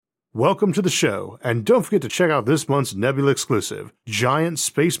Welcome to the show, and don't forget to check out this month's Nebula exclusive, Giant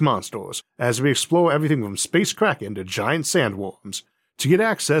Space Monsters, as we explore everything from space kraken to giant sandworms. To get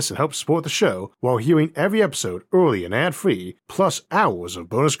access and help support the show while hearing every episode early and ad-free, plus hours of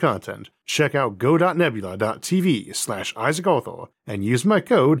bonus content, check out go.nebula.tv/IsaacArthur and use my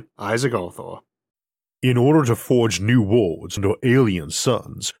code IsaacArthur. In order to forge new worlds under alien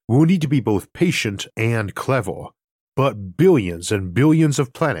suns, we'll need to be both patient and clever. But billions and billions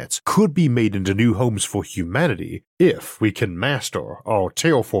of planets could be made into new homes for humanity if we can master our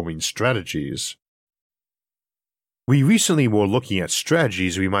terraforming strategies. We recently were looking at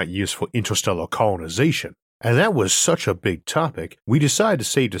strategies we might use for interstellar colonization, and that was such a big topic, we decided to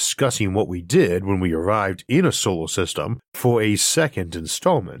save discussing what we did when we arrived in a solar system for a second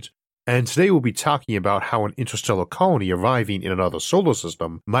installment. And today we'll be talking about how an interstellar colony arriving in another solar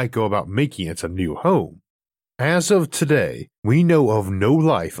system might go about making it a new home. As of today, we know of no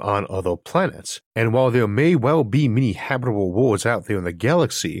life on other planets, and while there may well be many habitable worlds out there in the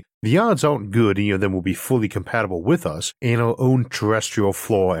galaxy, the odds aren't good any of them will be fully compatible with us and our own terrestrial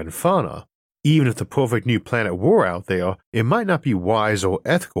flora and fauna. Even if the perfect new planet were out there, it might not be wise or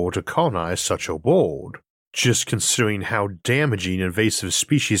ethical to colonize such a world. Just considering how damaging invasive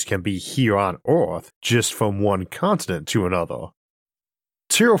species can be here on Earth just from one continent to another.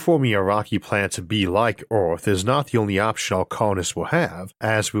 Terraforming a rocky planet to be like Earth is not the only option our colonists will have,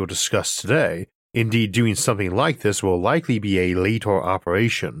 as we will discuss today. Indeed, doing something like this will likely be a later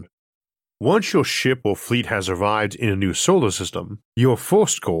operation. Once your ship or fleet has arrived in a new solar system, your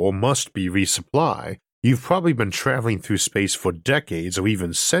first goal must be resupply. You've probably been traveling through space for decades or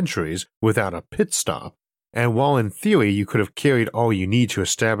even centuries without a pit stop, and while in theory you could have carried all you need to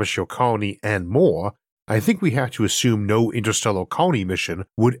establish your colony and more, I think we have to assume no interstellar colony mission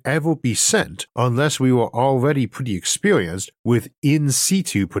would ever be sent unless we were already pretty experienced with in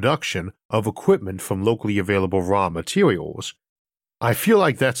situ production of equipment from locally available raw materials. I feel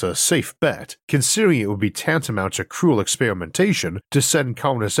like that's a safe bet, considering it would be tantamount to cruel experimentation to send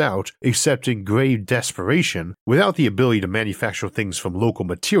colonists out except in grave desperation without the ability to manufacture things from local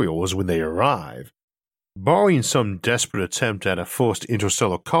materials when they arrive. Barring some desperate attempt at a first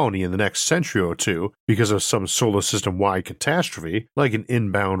interstellar colony in the next century or two because of some solar system-wide catastrophe, like an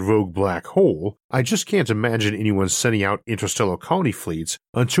inbound rogue black hole, I just can't imagine anyone sending out interstellar colony fleets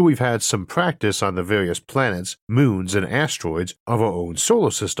until we've had some practice on the various planets, moons, and asteroids of our own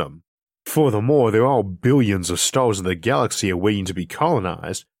solar system. Furthermore, there are billions of stars in the galaxy awaiting to be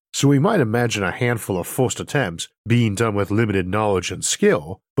colonized, so we might imagine a handful of first attempts being done with limited knowledge and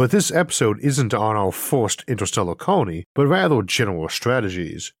skill, but this episode isn't on our first interstellar colony, but rather general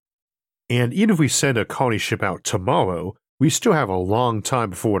strategies. And even if we send a colony ship out tomorrow, we still have a long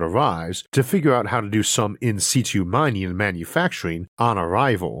time before it arrives to figure out how to do some in situ mining and manufacturing on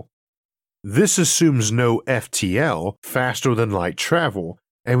arrival. This assumes no FTL, faster than light travel,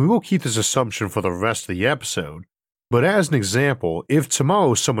 and we will keep this assumption for the rest of the episode. But as an example, if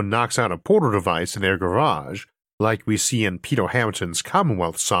tomorrow someone knocks out a portal device in their garage, like we see in Peter Hamilton's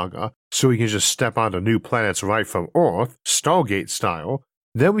Commonwealth saga, so we can just step onto new planets right from Earth, Stargate style,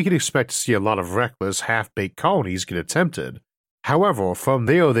 then we can expect to see a lot of reckless, half-baked colonies get attempted. However, from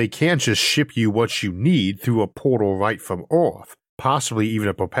there they can't just ship you what you need through a portal right from Earth, possibly even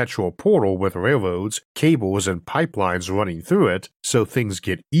a perpetual portal with railroads, cables, and pipelines running through it, so things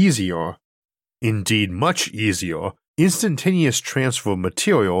get easier. Indeed, much easier. Instantaneous transfer of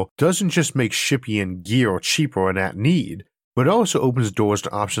material doesn't just make shipping and gear cheaper and at need, but also opens doors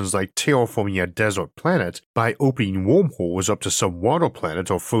to options like terraforming a desert planet by opening wormholes up to some water planet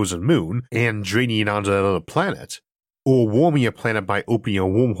or frozen moon and draining it onto another planet, or warming a planet by opening a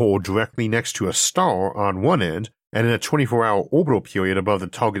wormhole directly next to a star on one end and in a 24-hour orbital period above the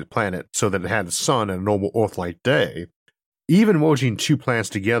target planet so that it had the sun and a normal Earth-like day. Even merging two planets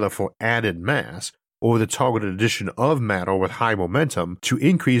together for added mass, or the targeted addition of matter with high momentum to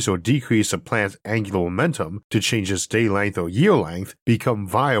increase or decrease a planet's angular momentum to change its day length or year length, become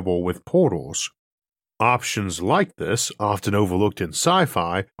viable with portals. Options like this, often overlooked in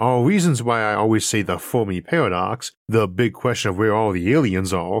sci-fi, are reasons why I always say the Fermi paradox, the big question of where all the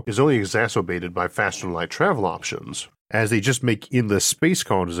aliens are, is only exacerbated by faster than light travel options, as they just make endless space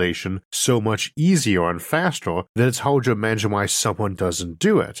colonization so much easier and faster that it's hard to imagine why someone doesn't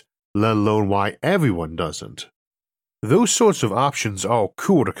do it, let alone why everyone doesn't. Those sorts of options are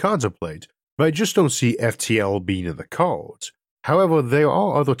cool to contemplate, but I just don't see FTL being in the cards. However, there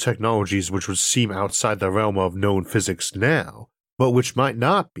are other technologies which would seem outside the realm of known physics now, but which might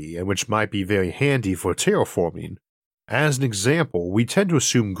not be and which might be very handy for terraforming. As an example, we tend to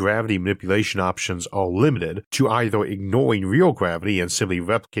assume gravity manipulation options are limited to either ignoring real gravity and simply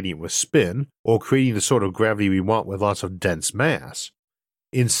replicating it with spin, or creating the sort of gravity we want with lots of dense mass.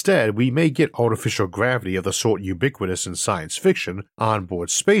 Instead, we may get artificial gravity of the sort ubiquitous in science fiction onboard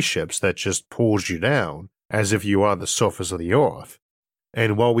spaceships that just pulls you down, as if you are the surface of the Earth.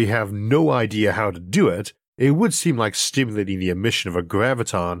 And while we have no idea how to do it, it would seem like stimulating the emission of a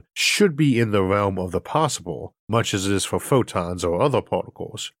graviton should be in the realm of the possible, much as it is for photons or other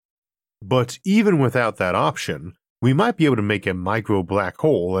particles. But even without that option, we might be able to make a micro black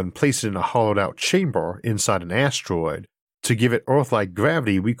hole and place it in a hollowed-out chamber inside an asteroid. To give it Earth-like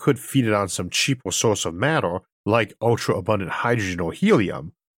gravity, we could feed it on some cheaper source of matter, like ultra-abundant hydrogen or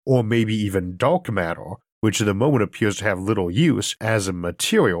helium, or maybe even dark matter, which at the moment appears to have little use as a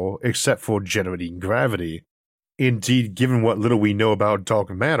material except for generating gravity. Indeed, given what little we know about dark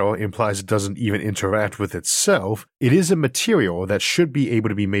matter implies it doesn't even interact with itself, it is a material that should be able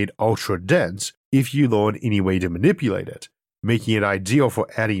to be made ultra-dense if you learn any way to manipulate it, making it ideal for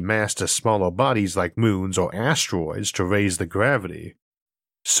adding mass to smaller bodies like moons or asteroids to raise the gravity.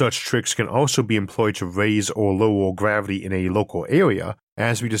 Such tricks can also be employed to raise or lower gravity in a local area,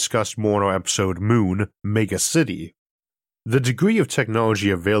 as we discussed more in our episode Moon, Mega City. The degree of technology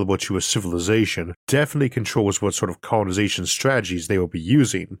available to a civilization definitely controls what sort of colonization strategies they will be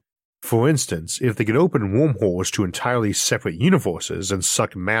using. For instance, if they could open wormholes to entirely separate universes and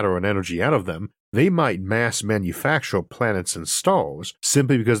suck matter and energy out of them, they might mass manufacture planets and stars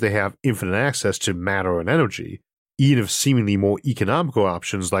simply because they have infinite access to matter and energy, even if seemingly more economical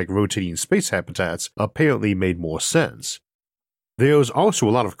options like rotating space habitats apparently made more sense. There's also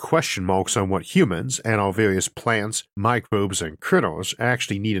a lot of question marks on what humans and our various plants, microbes, and critters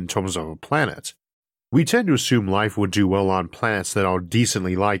actually need in terms of a planet. We tend to assume life would do well on planets that are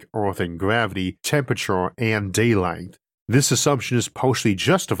decently like Earth in gravity, temperature, and day length. This assumption is partially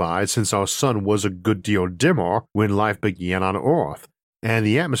justified since our sun was a good deal dimmer when life began on Earth, and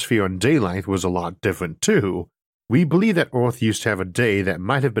the atmosphere and day length was a lot different too. We believe that Earth used to have a day that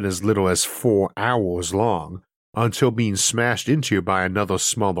might have been as little as 4 hours long, until being smashed into by another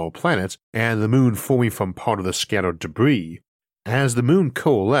smaller planet and the moon forming from part of the scattered debris. As the moon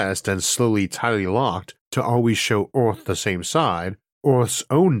coalesced and slowly tidally locked to always show Earth the same side, Earth's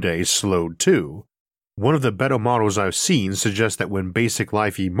own day slowed too. One of the better models I've seen suggests that when basic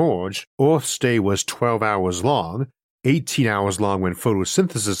life emerged, Earth's day was 12 hours long, 18 hours long when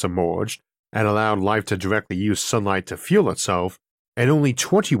photosynthesis emerged and allowed life to directly use sunlight to fuel itself, and only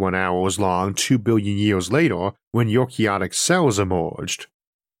 21 hours long 2 billion years later when eukaryotic cells emerged.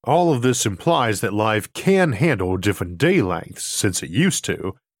 All of this implies that life can handle different day lengths, since it used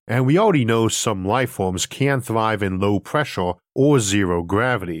to, and we already know some life forms can thrive in low pressure or zero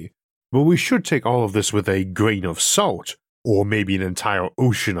gravity, but we should take all of this with a grain of salt, or maybe an entire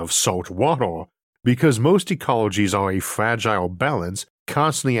ocean of salt water, because most ecologies are a fragile balance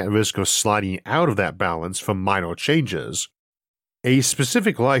constantly at risk of sliding out of that balance from minor changes. A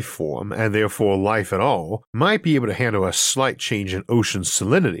specific life form, and therefore life at all, might be able to handle a slight change in ocean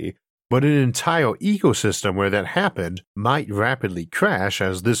salinity, but an entire ecosystem where that happened might rapidly crash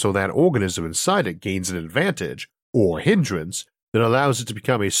as this or that organism inside it gains an advantage, or hindrance, that allows it to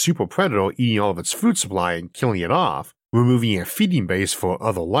become a super predator eating all of its food supply and killing it off, removing a feeding base for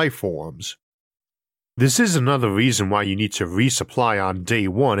other life forms. This is another reason why you need to resupply on day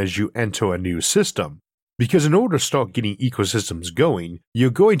one as you enter a new system. Because in order to start getting ecosystems going,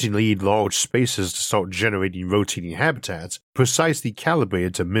 you're going to need large spaces to start generating rotating habitats precisely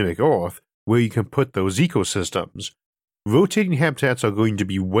calibrated to mimic Earth, where you can put those ecosystems. Rotating habitats are going to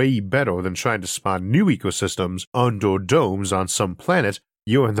be way better than trying to spawn new ecosystems under domes on some planet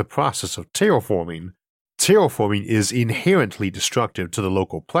you're in the process of terraforming. Terraforming is inherently destructive to the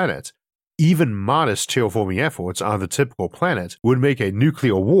local planet. Even modest terraforming efforts on the typical planet would make a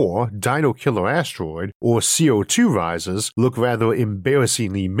nuclear war, dino killer asteroid, or CO2 rises look rather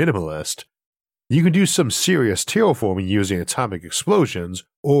embarrassingly minimalist. You can do some serious terraforming using atomic explosions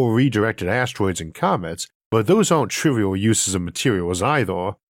or redirected asteroids and comets, but those aren't trivial uses of materials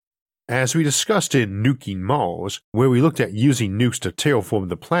either. As we discussed in Nuking Mars, where we looked at using nukes to terraform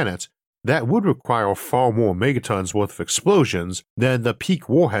the planet, that would require far more megatons worth of explosions than the peak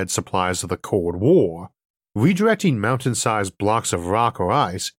warhead supplies of the Cold War. Redirecting mountain-sized blocks of rock or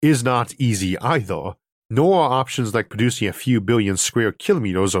ice is not easy either, nor are options like producing a few billion square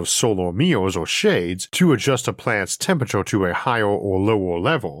kilometers of solar mirrors or shades to adjust a planet's temperature to a higher or lower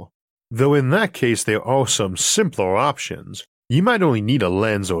level. Though in that case there are some simpler options. You might only need a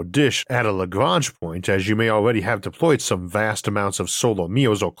lens or dish at a Lagrange point, as you may already have deployed some vast amounts of solar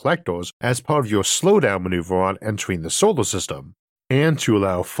mirrors or collectors as part of your slowdown maneuver on entering the solar system, and to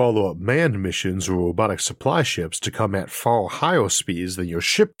allow follow-up manned missions or robotic supply ships to come at far higher speeds than your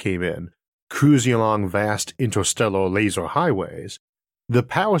ship came in, cruising along vast interstellar laser highways. The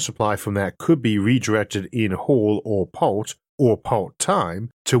power supply from that could be redirected in whole or part-time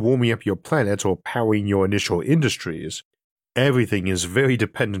to warming up your planet or powering your initial industries. Everything is very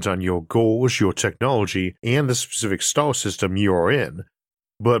dependent on your goals, your technology, and the specific star system you are in,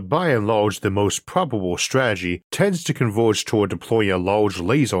 but by and large the most probable strategy tends to converge toward deploying a large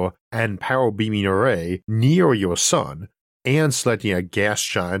laser and power beaming array near your sun, and selecting a gas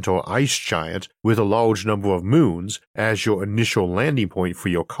giant or ice giant with a large number of moons as your initial landing point for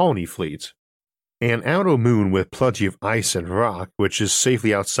your colony fleet. An outer moon with plenty of ice and rock, which is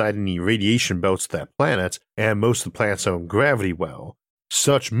safely outside any radiation belts of that planet, and most of the planet's own gravity well.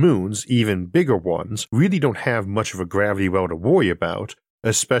 Such moons, even bigger ones, really don't have much of a gravity well to worry about,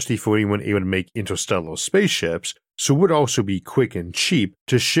 especially for anyone able to make interstellar spaceships, so would also be quick and cheap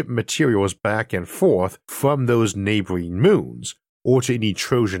to ship materials back and forth from those neighboring moons, or to any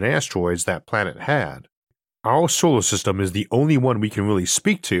Trojan asteroids that planet had. Our solar system is the only one we can really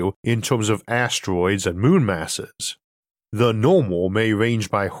speak to in terms of asteroids and moon masses. The normal may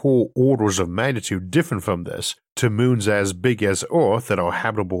range by whole orders of magnitude different from this, to moons as big as Earth that are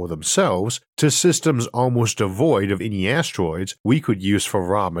habitable themselves, to systems almost devoid of any asteroids we could use for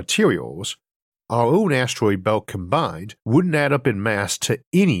raw materials. Our own asteroid belt combined wouldn't add up in mass to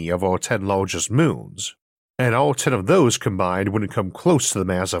any of our 10 largest moons, and all 10 of those combined wouldn't come close to the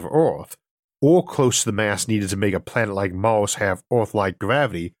mass of Earth, or close to the mass needed to make a planet like Mars have Earth-like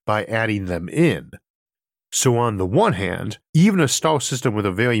gravity by adding them in. So on the one hand, even a star system with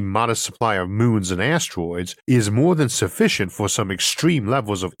a very modest supply of moons and asteroids is more than sufficient for some extreme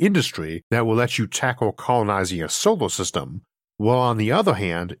levels of industry that will let you tackle colonizing a solar system, while on the other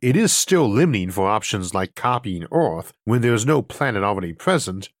hand, it is still limiting for options like copying Earth when there's no planet already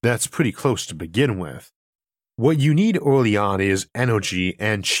present that's pretty close to begin with. What you need early on is energy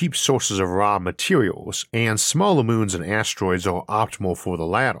and cheap sources of raw materials, and smaller moons and asteroids are optimal for the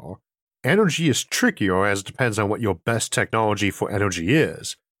latter. Energy is trickier as it depends on what your best technology for energy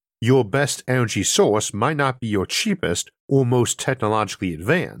is. Your best energy source might not be your cheapest or most technologically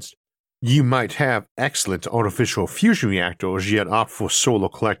advanced. You might have excellent artificial fusion reactors yet opt for solar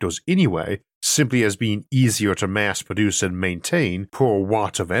collectors anyway, simply as being easier to mass produce and maintain per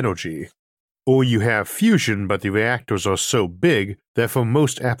watt of energy. Or you have fusion but the reactors are so big that for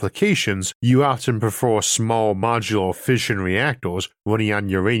most applications you often prefer small modular fission reactors running on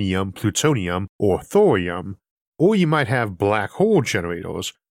uranium, plutonium, or thorium. Or you might have black hole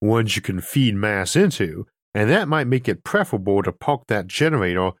generators, ones you can feed mass into, and that might make it preferable to park that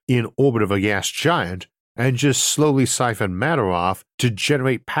generator in orbit of a gas giant and just slowly siphon matter off to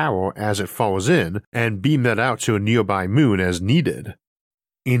generate power as it falls in and beam that out to a nearby moon as needed.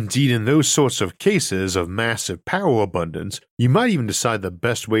 Indeed, in those sorts of cases of massive power abundance, you might even decide the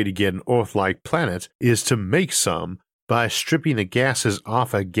best way to get an Earth-like planet is to make some by stripping the gases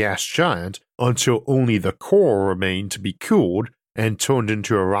off a gas giant until only the core remained to be cooled and turned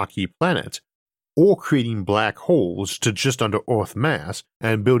into a rocky planet, or creating black holes to just under Earth mass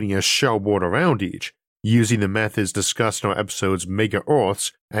and building a shell board around each, using the methods discussed in our episodes Mega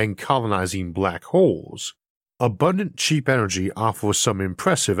Earths and Colonizing Black Holes. Abundant cheap energy offers some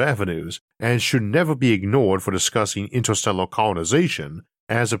impressive avenues and should never be ignored for discussing interstellar colonization,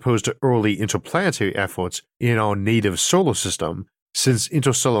 as opposed to early interplanetary efforts in our native solar system, since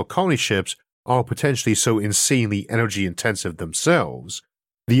interstellar colony ships are potentially so insanely energy intensive themselves.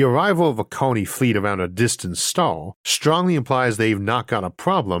 The arrival of a colony fleet around a distant star strongly implies they've not got a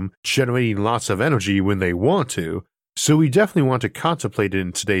problem generating lots of energy when they want to, so we definitely want to contemplate it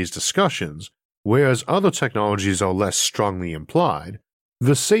in today's discussions. Whereas other technologies are less strongly implied,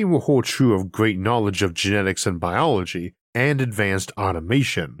 the same will hold true of great knowledge of genetics and biology and advanced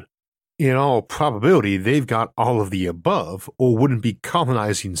automation. In all probability, they've got all of the above or wouldn't be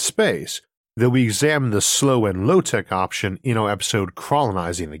colonizing space, though we examined the slow and low-tech option in our episode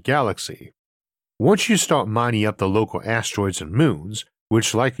Colonizing the Galaxy. Once you start mining up the local asteroids and moons,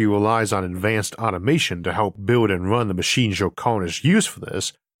 which likely relies on advanced automation to help build and run the machines your colonists use for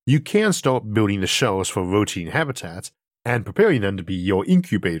this, you can start building the shells for rotating habitats and preparing them to be your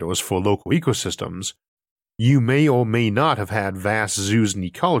incubators for local ecosystems. You may or may not have had vast zoos and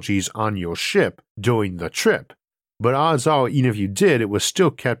ecologies on your ship during the trip, but odds are even if you did, it was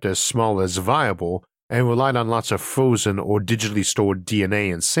still kept as small as viable and relied on lots of frozen or digitally stored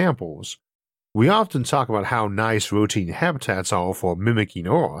DNA and samples. We often talk about how nice rotating habitats are for mimicking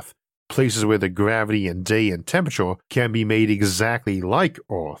Earth, places where the gravity and day and temperature can be made exactly like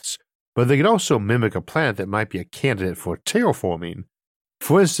Earth's, but they can also mimic a planet that might be a candidate for terraforming.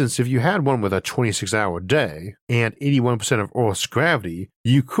 For instance, if you had one with a 26-hour day and 81% of Earth's gravity,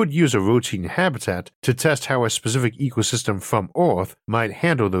 you could use a rotating habitat to test how a specific ecosystem from Earth might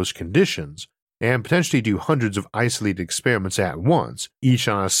handle those conditions, and potentially do hundreds of isolated experiments at once, each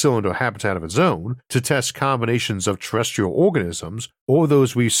on a cylinder habitat of its own, to test combinations of terrestrial organisms or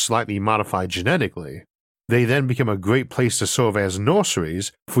those we've slightly modified genetically. They then become a great place to serve as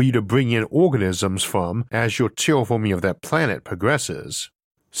nurseries for you to bring in organisms from as your terraforming of that planet progresses.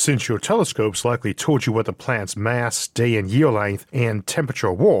 Since your telescopes likely told you what the planet's mass, day and year length, and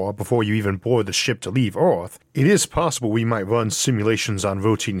temperature were before you even boarded the ship to leave Earth, it is possible we might run simulations on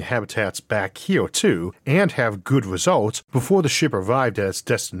rotating habitats back here too, and have good results before the ship arrived at its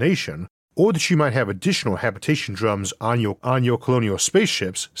destination, or that you might have additional habitation drums on your colonial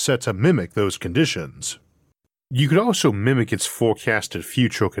spaceships set to mimic those conditions. You could also mimic its forecasted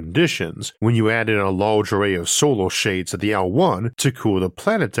future conditions when you add in a large array of solar shades at the L1 to cool the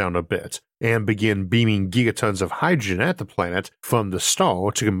planet down a bit, and begin beaming gigatons of hydrogen at the planet from the star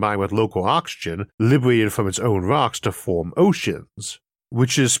to combine with local oxygen liberated from its own rocks to form oceans,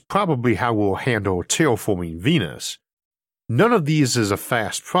 which is probably how we'll handle terraforming Venus. None of these is a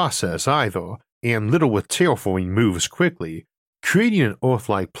fast process either, and little with terraforming moves quickly. Creating an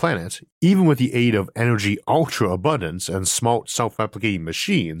Earth-like planet, even with the aid of energy ultra-abundance and smart self-replicating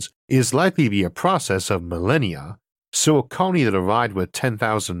machines, is likely to be a process of millennia, so a colony that arrived with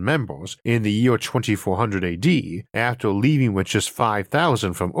 10,000 members in the year 2400 AD, after leaving with just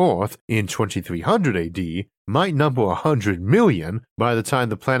 5,000 from Earth in 2300 AD, might number 100 million by the time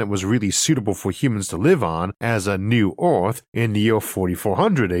the planet was really suitable for humans to live on as a new Earth in the year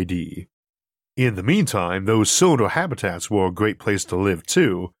 4400 AD. In the meantime, those cylinder habitats were a great place to live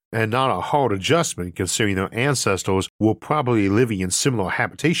too, and not a hard adjustment considering their ancestors were probably living in similar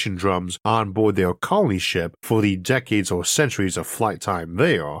habitation drums on board their colony ship for the decades or centuries of flight time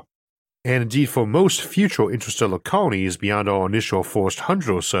there. And indeed, for most future interstellar colonies beyond our initial first 100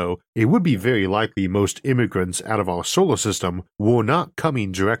 or so, it would be very likely most immigrants out of our solar system were not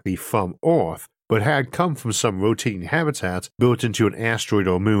coming directly from Earth, but had come from some rotating habitat built into an asteroid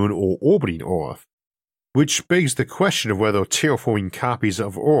or moon or orbiting Earth. Which begs the question of whether terraforming copies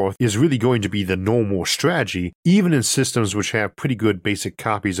of Earth is really going to be the normal strategy, even in systems which have pretty good basic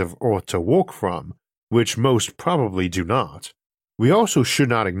copies of Earth to work from, which most probably do not. We also should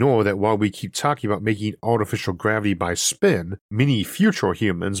not ignore that while we keep talking about making artificial gravity by spin, many future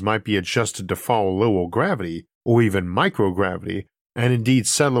humans might be adjusted to follow lower gravity, or even microgravity, and indeed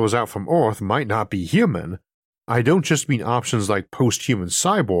settlers out from Earth might not be human. I don't just mean options like post-human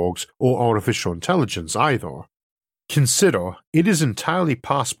cyborgs or artificial intelligence either. Consider, it is entirely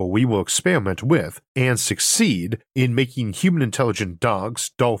possible we will experiment with, and succeed, in making human-intelligent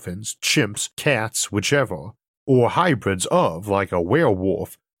dogs, dolphins, chimps, cats, whichever, or hybrids of, like a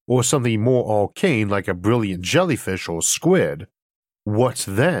werewolf, or something more arcane like a brilliant jellyfish or squid. What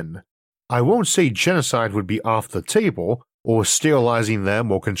then? I won't say genocide would be off the table, or sterilizing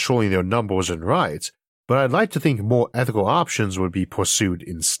them or controlling their numbers and rights, but I'd like to think more ethical options would be pursued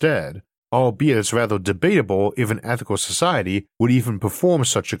instead, albeit it's rather debatable if an ethical society would even perform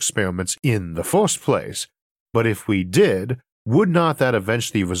such experiments in the first place. But if we did, would not that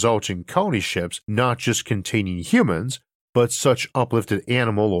eventually result in colony ships not just containing humans, but such uplifted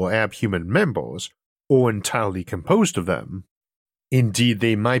animal or abhuman members, or entirely composed of them? Indeed,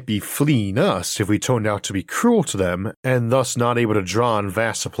 they might be fleeing us if we turned out to be cruel to them, and thus not able to draw on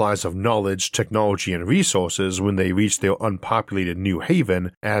vast supplies of knowledge, technology, and resources when they reach their unpopulated new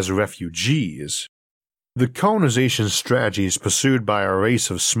haven as refugees. The colonization strategies pursued by a race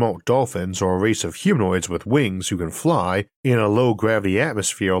of smart dolphins or a race of humanoids with wings who can fly in a low-gravity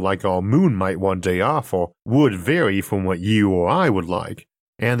atmosphere like our moon might one day offer would vary from what you or I would like.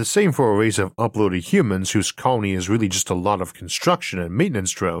 And the same for a race of uploaded humans whose colony is really just a lot of construction and maintenance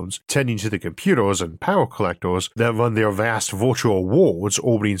drones tending to the computers and power collectors that run their vast virtual worlds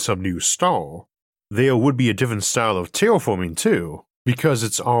orbiting some new star. There would be a different style of terraforming too, because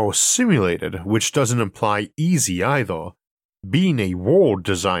it's all simulated, which doesn't imply easy either. Being a world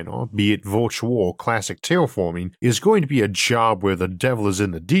designer, be it virtual or classic terraforming, is going to be a job where the devil is in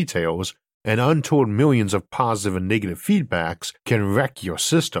the details, and untold millions of positive and negative feedbacks can wreck your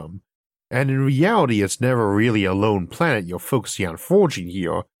system. And in reality, it's never really a lone planet you're focusing on forging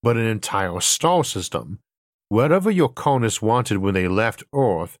here, but an entire star system. Whatever your colonists wanted when they left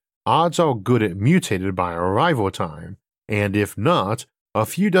Earth, odds are good it mutated by arrival time, and if not, a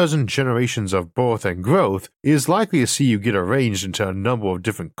few dozen generations of birth and growth is likely to see you get arranged into a number of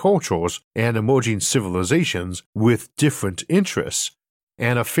different cultures and emerging civilizations with different interests,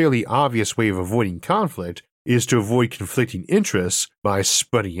 and a fairly obvious way of avoiding conflict is to avoid conflicting interests by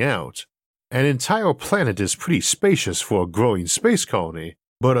spreading out. An entire planet is pretty spacious for a growing space colony,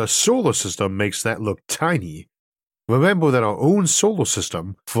 but a solar system makes that look tiny. Remember that our own solar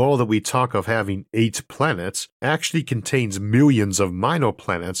system, for all that we talk of having 8 planets, actually contains millions of minor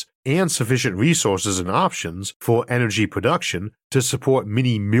planets and sufficient resources and options for energy production to support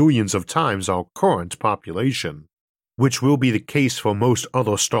many millions of times our current population, which will be the case for most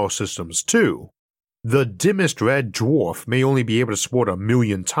other star systems too. The dimmest red dwarf may only be able to support 1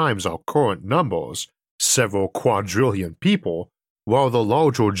 million times our current numbers, several quadrillion people, while the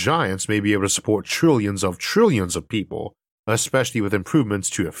larger giants may be able to support trillions of people, especially with improvements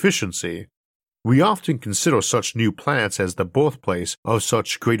to efficiency. We often consider such new planets as the birthplace of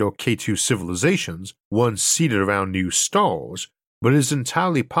such greater K2 civilizations, once seated around new stars, but it is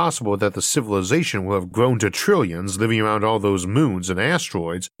entirely possible that the civilization will have grown to trillions living around all those moons and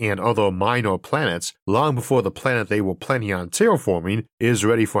asteroids and other minor planets long before the planet they were planning on terraforming is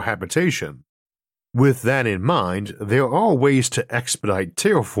ready for habitation. With that in mind, there are ways to expedite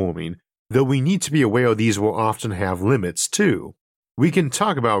terraforming, though we need to be aware these will often have limits too. We can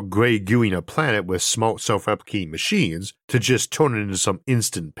talk about grey gooing a planet with smart self-replicating machines to just turn it into some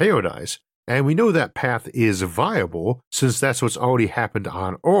instant paradise, and we know that path is viable since that's what's already happened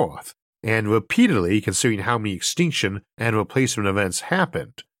on Earth, and repeatedly considering how many extinction and replacement events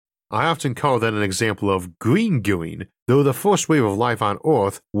happened. I often call that an example of green gooing, though the first wave of life on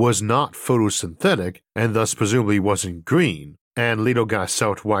Earth was not photosynthetic and thus presumably wasn't green, and later got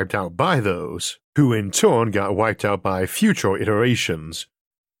self-wiped out by those, who in turn got wiped out by future iterations.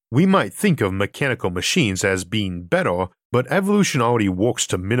 We might think of mechanical machines as being better, but evolution already works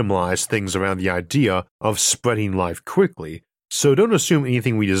to minimize things around the idea of spreading life quickly, so don't assume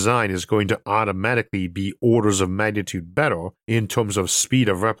anything we design is going to automatically be orders of magnitude better in terms of speed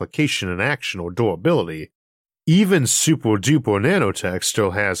of replication and action or durability. Even super-duper nanotech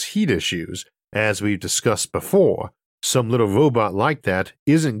still has heat issues, as we've discussed before. Some little robot like that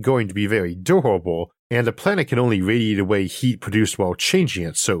isn't going to be very durable, and a planet can only radiate away heat produced while changing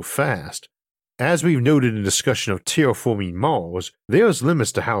it so fast. As we've noted in discussion of terraforming Mars, there's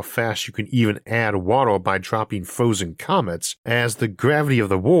limits to how fast you can even add water by dropping frozen comets, as the gravity of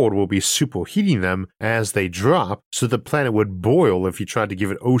the world will be superheating them as they drop, so the planet would boil if you tried to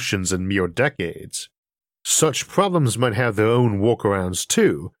give it oceans in mere decades. Such problems might have their own workarounds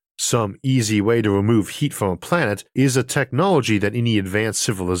too. Some easy way to remove heat from a planet is a technology that any advanced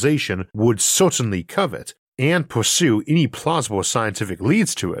civilization would certainly covet, and pursue any plausible scientific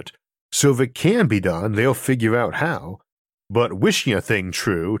leads to it. So if it can be done, they'll figure out how. But wishing a thing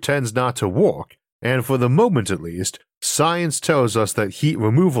true tends not to work, and for the moment at least, science tells us that heat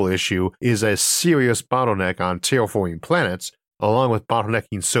removal issue is a serious bottleneck on terraforming planets, along with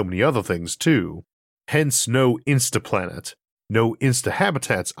bottlenecking so many other things too. Hence no insta-planet. No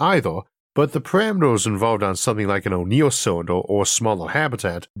insta-habitats either, but the parameters involved on something like an O'Neill cylinder or smaller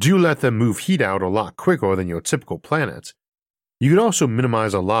habitat do let them move heat out a lot quicker than your typical planet. You can also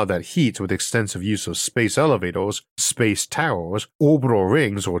minimize a lot of that heat with extensive use of space elevators, space towers, orbital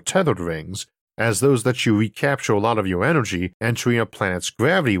rings, or tethered rings, as those let you recapture a lot of your energy entering a planet's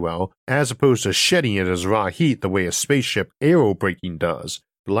gravity well, as opposed to shedding it as raw heat the way a spaceship aerobraking does,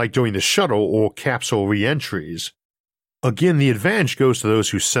 like during the shuttle or capsule re-entries. Again, the advantage goes to those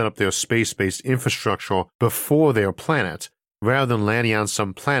who set up their space-based infrastructure before their planet, rather than landing on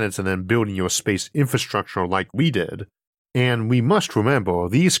some planets and then building your space infrastructure like we did. And we must remember,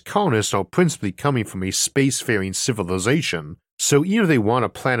 these colonists are principally coming from a spacefaring civilization, so even if they want a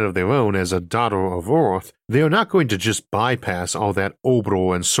planet of their own as a daughter of Earth, they are not going to just bypass all that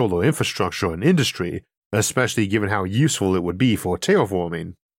orbital and solar infrastructure and industry, especially given how useful it would be for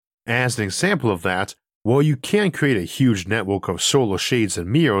terraforming. As an example of that, while you can create a huge network of solar shades and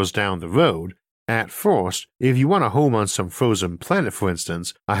mirrors down the road, at first, if you want a home on some frozen planet for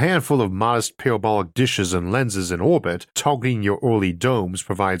instance, a handful of modest parabolic dishes and lenses in orbit targeting your early domes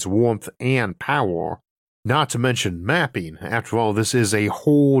provides warmth and power. Not to mention mapping, after all this is a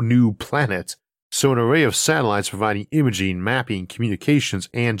whole new planet, so an array of satellites providing imaging, mapping, communications,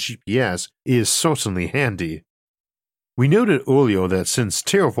 and GPS is certainly handy. We noted earlier that since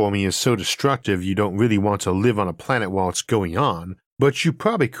terraforming is so destructive you don't really want to live on a planet while it's going on, but you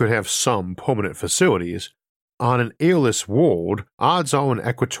probably could have some permanent facilities. On an airless world, odds are an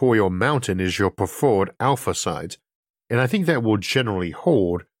equatorial mountain is your preferred alpha site, and I think that will generally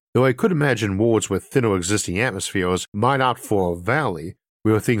hold, though I could imagine worlds with thinner existing atmospheres might opt for a valley,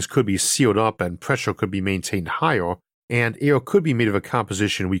 where things could be sealed up and pressure could be maintained higher, and air could be made of a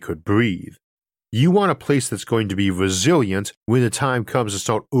composition we could breathe. You want a place that's going to be resilient when the time comes to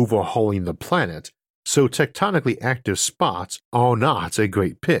start overhauling the planet, so tectonically active spots are not a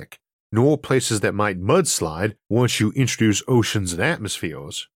great pick, nor places that might mudslide once you introduce oceans and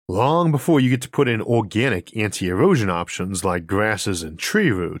atmospheres, long before you get to put in organic anti-erosion options like grasses and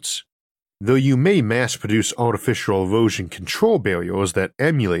tree roots. Though you may mass-produce artificial erosion control barriers that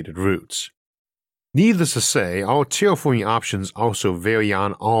emulated roots. Needless to say, our terraforming options also vary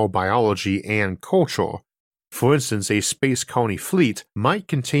on our biology and culture. For instance, a space colony fleet might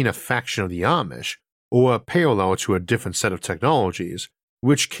contain a faction of the Amish, or a parallel to a different set of technologies,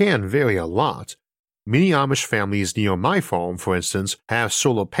 which can vary a lot. Many Amish families near my farm, for instance, have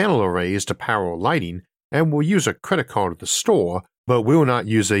solar panel arrays to power lighting and will use a credit card at the store, but will not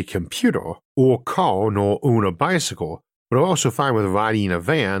use a computer or car nor own a bicycle, but are also fine with riding in a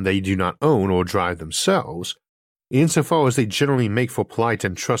van they do not own or drive themselves. Insofar as they generally make for polite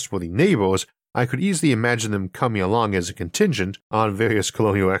and trustworthy neighbors, I could easily imagine them coming along as a contingent on various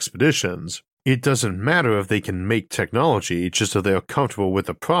colonial expeditions. It doesn't matter if they can make technology, just that they are comfortable with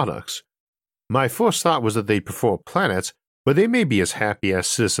the products. My first thought was that they prefer planets, but they may be as happy as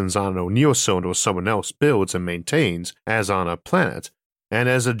citizens on an O'Neill cylinder someone else builds and maintains as on a planet, and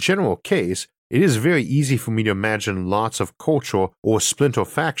as a general case, it is very easy for me to imagine lots of culture or splinter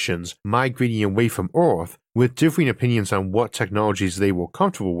factions migrating away from Earth with differing opinions on what technologies they were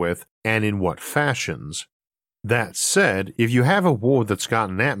comfortable with and in what fashions. That said, if you have a world that's got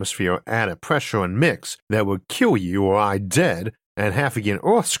an atmosphere at a pressure and mix that would kill you or I dead and half again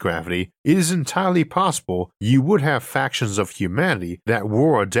Earth's gravity, it is entirely possible you would have factions of humanity that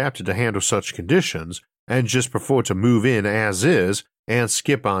were adapted to handle such conditions and just prefer to move in as is and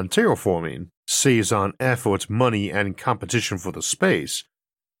skip on terraforming, saves on effort, money, and competition for the space.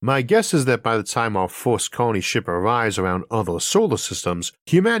 My guess is that by the time our first colony ship arrives around other solar systems,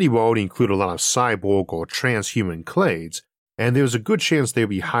 humanity will already include a lot of cyborg or transhuman clades, and there's a good chance they'll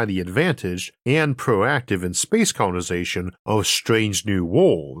be highly advantaged and proactive in space colonization of strange new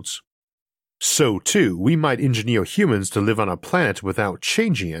worlds. So too, we might engineer humans to live on a planet without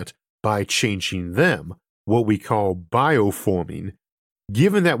changing it by changing them, what we call bioforming.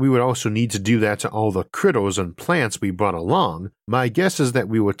 Given that we would also need to do that to all the critters and plants we brought along, my guess is that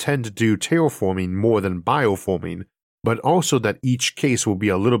we will tend to do terraforming more than bioforming, but also that each case will be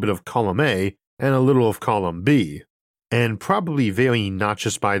a little bit of column A and a little of column B, and probably varying not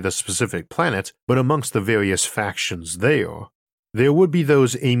just by the specific planet, but amongst the various factions there. There would be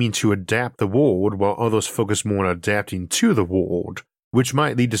those aiming to adapt the world while others focus more on adapting to the world, which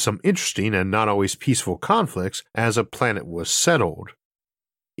might lead to some interesting and not always peaceful conflicts as a planet was settled.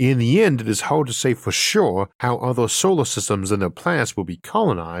 In the end, it is hard to say for sure how other solar systems and their planets will be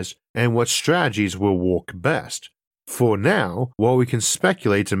colonized and what strategies will work best. For now, while we can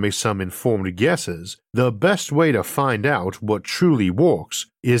speculate and make some informed guesses, the best way to find out what truly works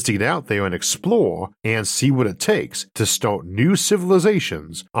is to get out there and explore and see what it takes to start new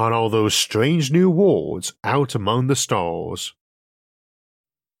civilizations on all those strange new worlds out among the stars.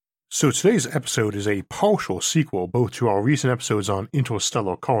 So today's episode is a partial sequel both to our recent episodes on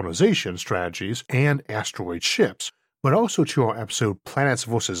interstellar colonization strategies and asteroid ships, but also to our episode Planets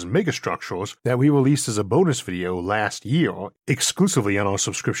vs. Megastructures that we released as a bonus video last year exclusively on our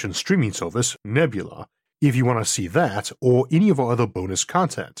subscription streaming service, Nebula, if you want to see that or any of our other bonus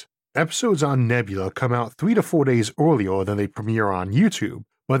content. Episodes on Nebula come out 3 to 4 days earlier than they premiere on YouTube,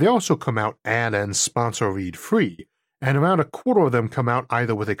 but they also come out ad and sponsor read free, and around a quarter of them come out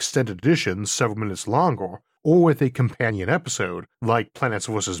either with extended editions several minutes longer, or with a companion episode, like Planets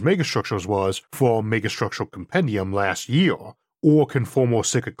vs. Megastructures was for our Megastructural Compendium last year, or Conformal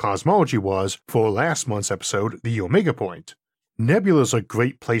Cyclic Cosmology was for last month's episode, The Omega Point. Nebula is a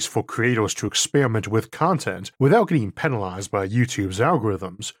great place for creators to experiment with content without getting penalized by YouTube's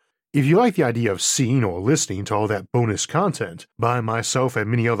algorithms. If you like the idea of seeing or listening to all that bonus content by myself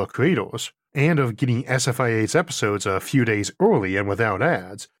and many other creators, and of getting SFI8's episodes a few days early and without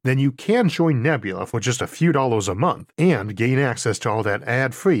ads, then you can join Nebula for just a few dollars a month and gain access to all that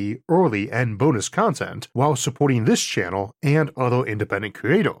ad-free, early, and bonus content while supporting this channel and other independent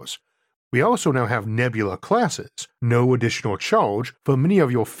creators. We also now have Nebula classes, no additional charge for many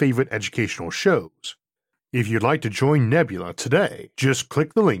of your favorite educational shows. If you'd like to join Nebula today, just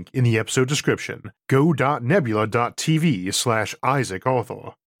click the link in the episode description,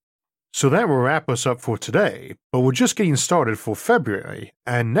 go.nebula.tv/IsaacArthur. So that will wrap us up for today, but we're just getting started for February,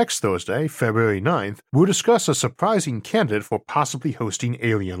 and next Thursday, February 9th, we'll discuss a surprising candidate for possibly hosting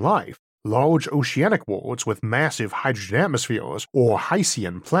alien life, large oceanic worlds with massive hydrogen atmospheres or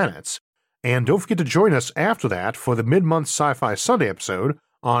Hycean planets. And don't forget to join us after that for the mid-month Sci-Fi Sunday episode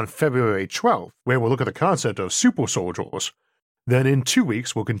on February 12th, where we'll look at the concept of super soldiers. Then in 2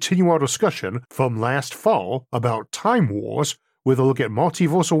 weeks, we'll continue our discussion from last fall about Time Wars, with a look at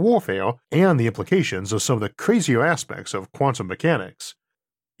multiversal warfare and the implications of some of the crazier aspects of quantum mechanics.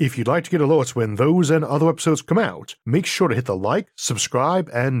 If you'd like to get alerts when those and other episodes come out, make sure to hit the like, subscribe,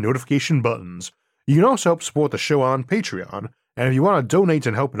 and notification buttons. You can also help support the show on Patreon, and if you want to donate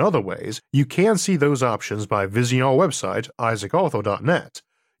and help in other ways, you can see those options by visiting our website, isaacarthur.net.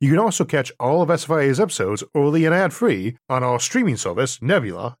 You can also catch all of SFIA's episodes early and ad-free on our streaming service,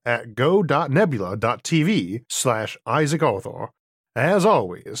 Nebula, at go.nebula.tv/IsaacArthur. As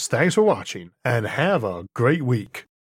always, thanks for watching, and have a great week.